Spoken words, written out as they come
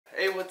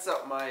Hey, what's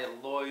up my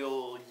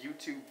loyal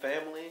YouTube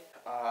family?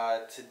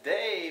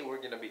 Today we're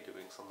going to be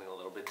doing something a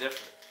little bit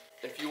different.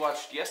 If you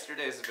watched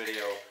yesterday's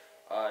video,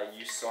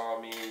 you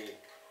saw me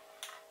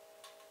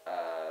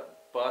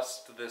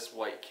bust this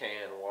white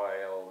can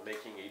while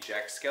making a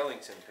Jack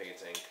Skellington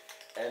painting,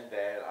 and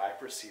then I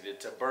proceeded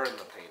to burn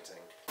the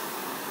painting.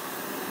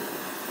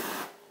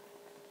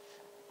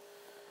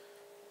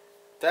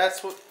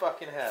 That's what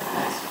fucking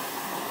happens.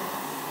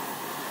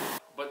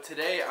 But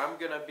today I'm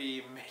gonna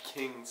be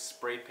making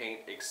spray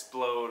paint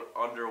explode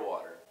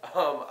underwater.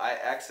 I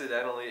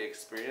accidentally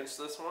experienced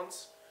this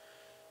once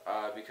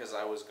because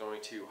I was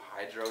going to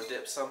hydro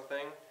dip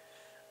something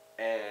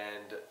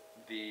and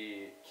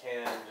the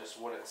can just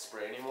wouldn't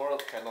spray anymore,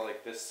 kind of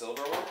like this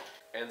silver one.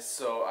 And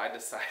so I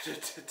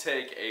decided to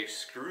take a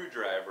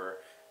screwdriver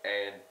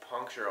and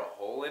puncture a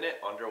hole in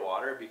it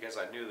underwater because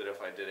I knew that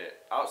if I did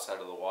it outside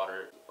of the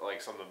water, like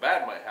something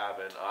bad might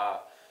happen.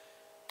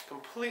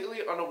 Completely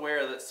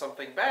unaware that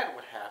something bad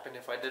would happen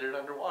if I did it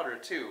underwater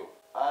too.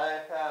 I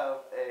have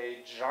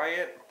a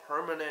giant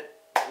permanent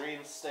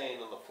green stain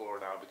on the floor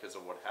now because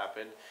of what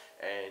happened,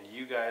 and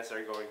you guys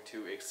are going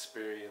to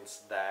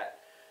experience that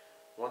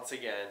once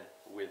again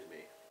with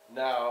me.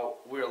 Now,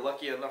 we're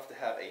lucky enough to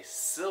have a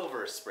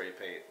silver spray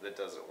paint that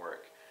doesn't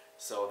work.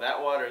 So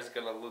that water is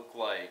gonna look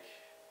like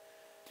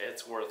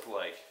it's worth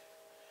like,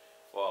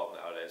 well,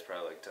 nowadays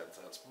probably like 10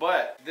 cents.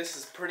 But this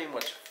is pretty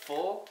much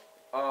full.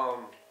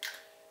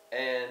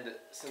 And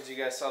since you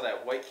guys saw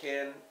that white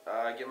can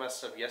get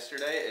messed up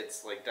yesterday,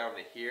 it's like down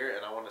to here,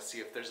 and I want to see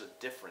if there's a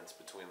difference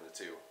between the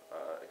two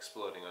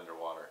exploding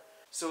underwater.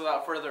 So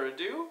without further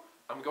ado,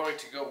 I'm going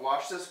to go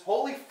wash this.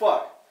 Holy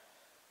fuck!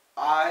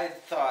 I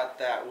thought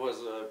that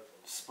was a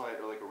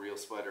spider, like a real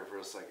spider for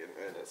a second,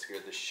 and it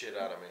scared the shit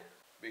out of me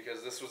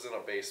because this was in a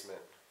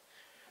basement.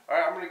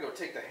 Alright, I'm going to go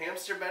take the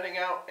hamster bedding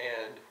out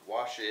and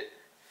wash it,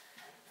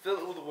 fill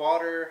it with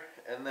water,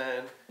 and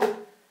then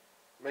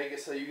make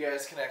it so you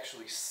guys can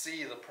actually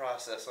see the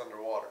process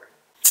underwater.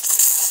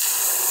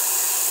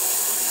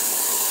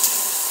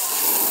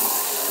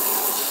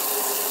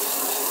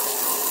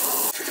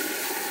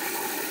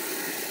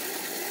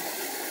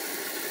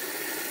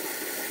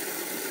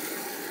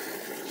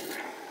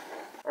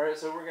 Alright,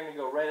 so we're going to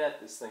go right at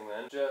this thing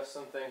then. Just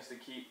some things to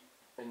keep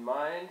in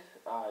mind.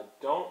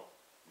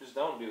 Just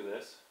don't do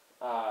this.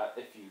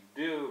 If you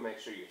do, make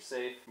sure you're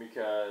safe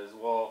because,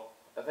 well,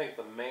 I think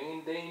the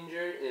main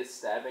danger is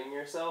stabbing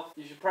yourself.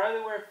 You should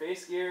probably wear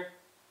face gear.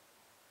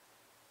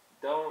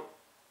 Don't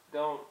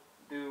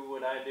do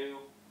what I do.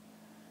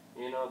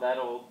 You know, that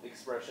old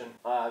expression.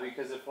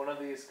 Because if one of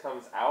these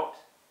comes out,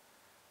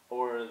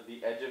 or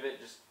the edge of it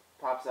just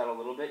pops out a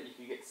little bit, you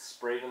could get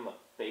sprayed in the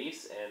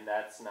face, and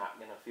that's not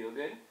gonna feel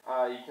good.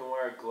 You can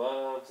wear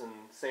gloves and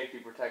safety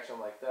protection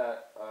like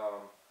that.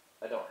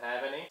 I don't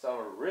have any, so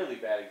I'm a really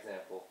bad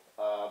example.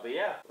 But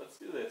yeah, let's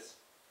do this.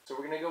 So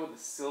we're going to go with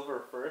the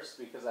silver first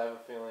because I have a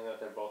feeling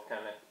that they're both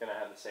kind of going to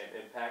have the same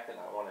impact, and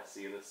I want to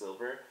see the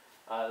silver.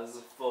 This is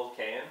a full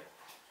can.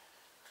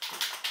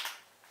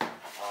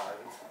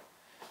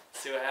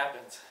 See what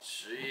happens.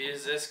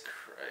 Jesus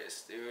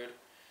Christ, dude.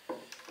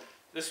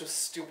 This was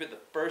stupid the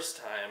first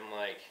time,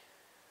 like,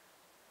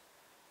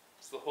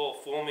 it's the whole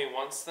fool me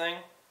once thing.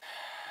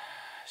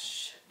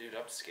 Shit, dude,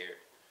 I'm scared.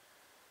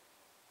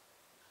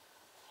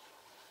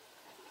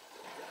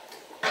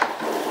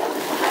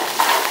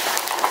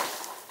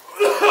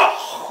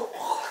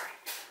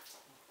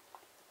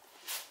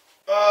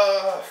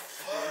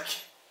 Fuck.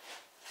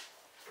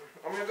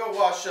 I'm gonna go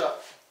wash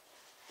up.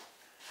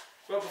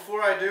 But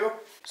before I do,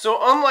 so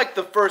unlike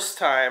the first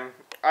time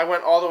I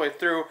went all the way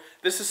through,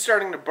 this is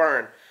starting to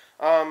burn.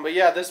 But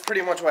yeah, this is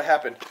pretty much what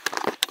happened.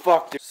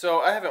 Fuck, dude.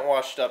 So I haven't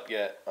washed up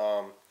yet.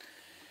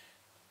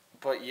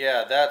 But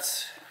yeah,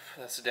 that's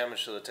the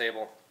damage to the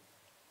table.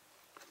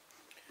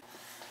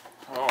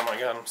 Oh my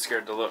god, I'm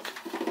scared to look.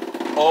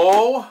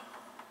 Oh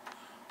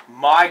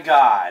my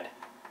god.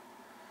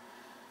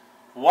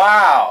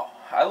 Wow.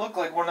 I look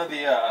like one of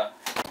the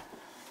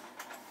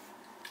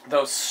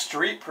those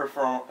street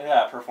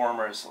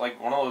performers, like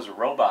one of those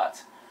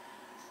robots.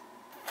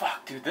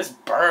 Fuck, dude, this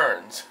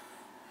burns.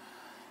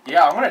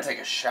 Yeah, I'm gonna take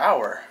a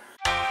shower.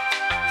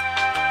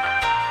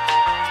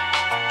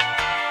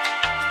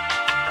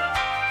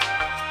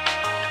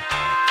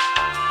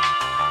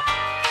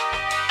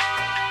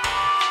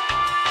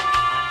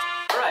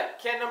 Alright,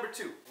 can number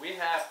 2. We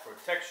have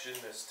protection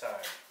this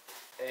time.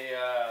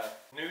 A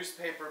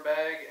newspaper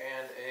bag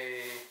and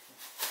a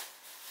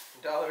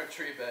Dollar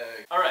Tree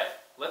bag. Alright,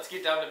 let's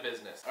get down to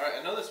business. Alright,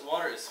 I know this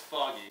water is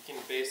foggy. You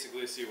can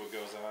basically see what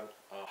goes on.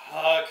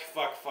 Fuck.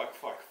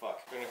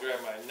 I'm gonna grab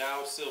my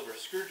now silver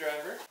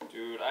screwdriver.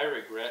 Dude, I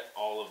regret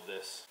all of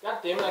this.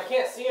 God damn it, I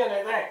can't see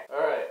anything.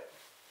 Alright.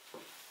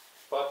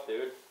 Fuck,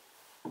 dude.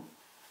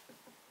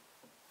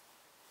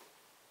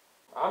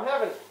 I'm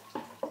having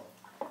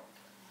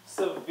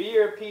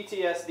severe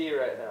PTSD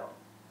right now.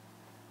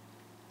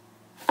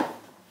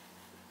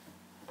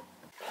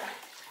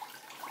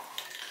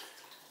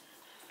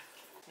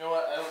 You know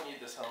what? I don't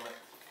need this helmet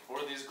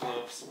or these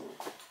gloves.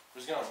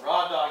 We're just gonna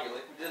raw dog it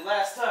like we did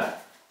last time.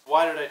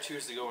 Why did I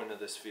choose to go into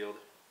this field?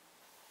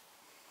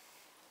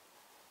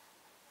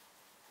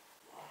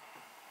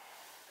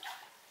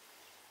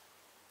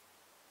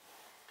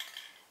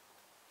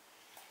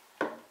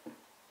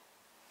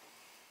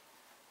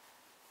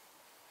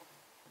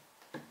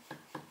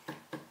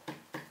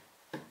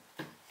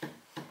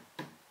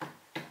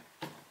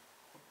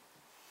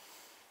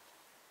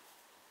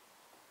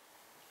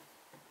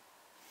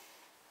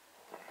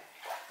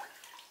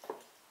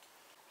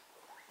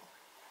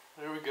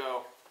 There we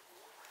go.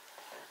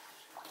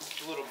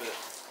 Just a little bit.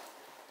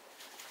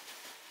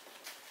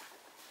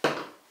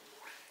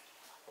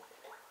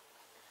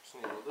 Just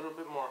need a little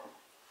bit more.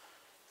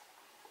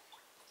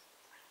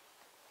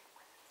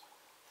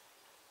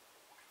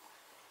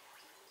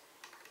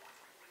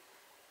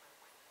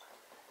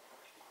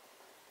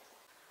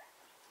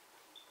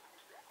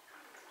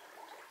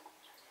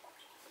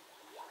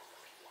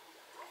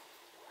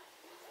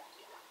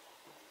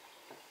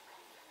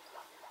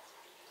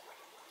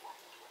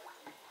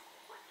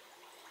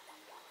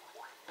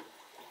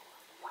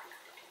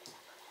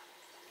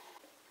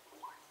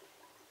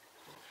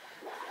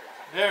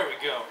 There we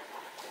go.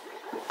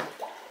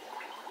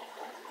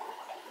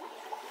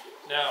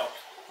 Now,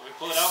 let me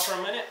pull it out for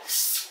a minute.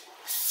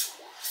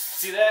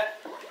 See that?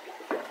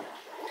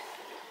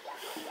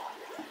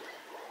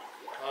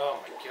 Oh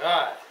my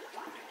God.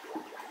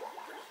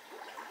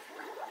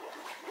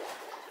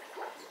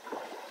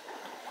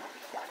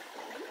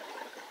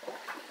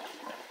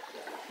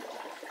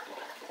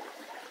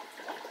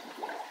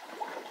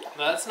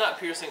 Now that's not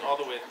piercing all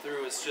the way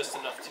through, it's just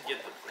enough to get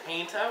the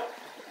paint out.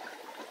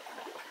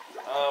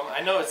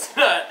 I know it's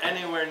not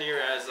anywhere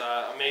near as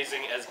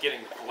amazing as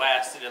getting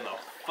blasted in the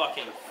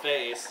fucking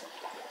face,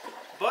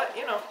 but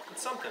you know,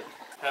 it's something.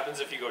 Happens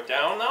if you go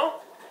down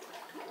though,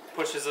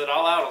 pushes it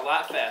all out a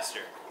lot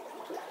faster.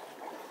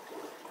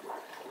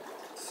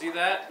 See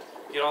that?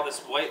 Get all this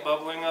white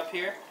bubbling up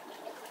here.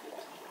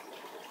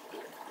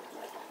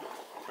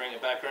 Bring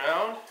it back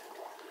around.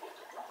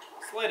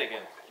 It's light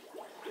again.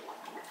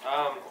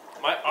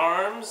 My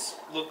arms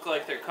look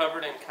like they're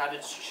covered in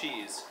cottage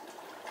cheese.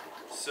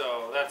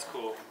 So that's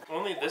cool.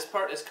 Only this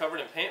part is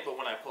covered in paint, but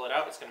when I pull it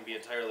out, it's going to be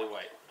entirely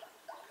white.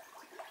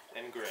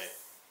 And gray.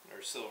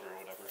 Or silver,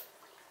 whatever.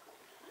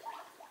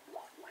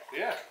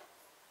 Yeah.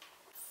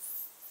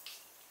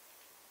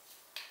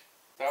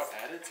 About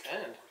at its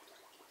end.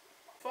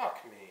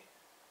 Fuck me.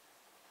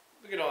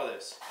 Look at all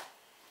this.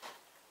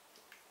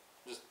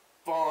 Just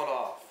falling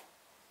off.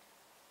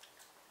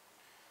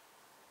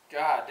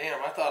 God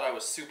damn, I thought I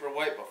was super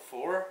white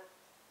before.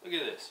 Look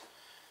at this.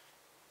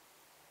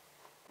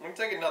 I'm gonna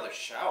take another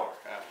shower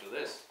after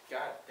this.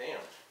 God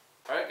damn.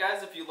 Alright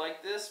guys, if you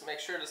like this, make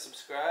sure to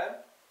subscribe.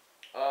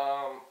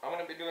 I'm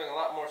gonna be doing a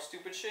lot more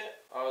stupid shit.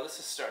 Oh, this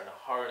is starting to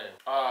harden.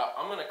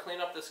 I'm gonna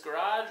clean up this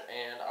garage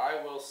and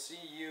I will see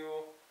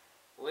you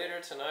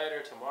later tonight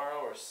or tomorrow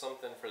or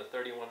something for the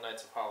 31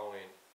 Nights of Halloween.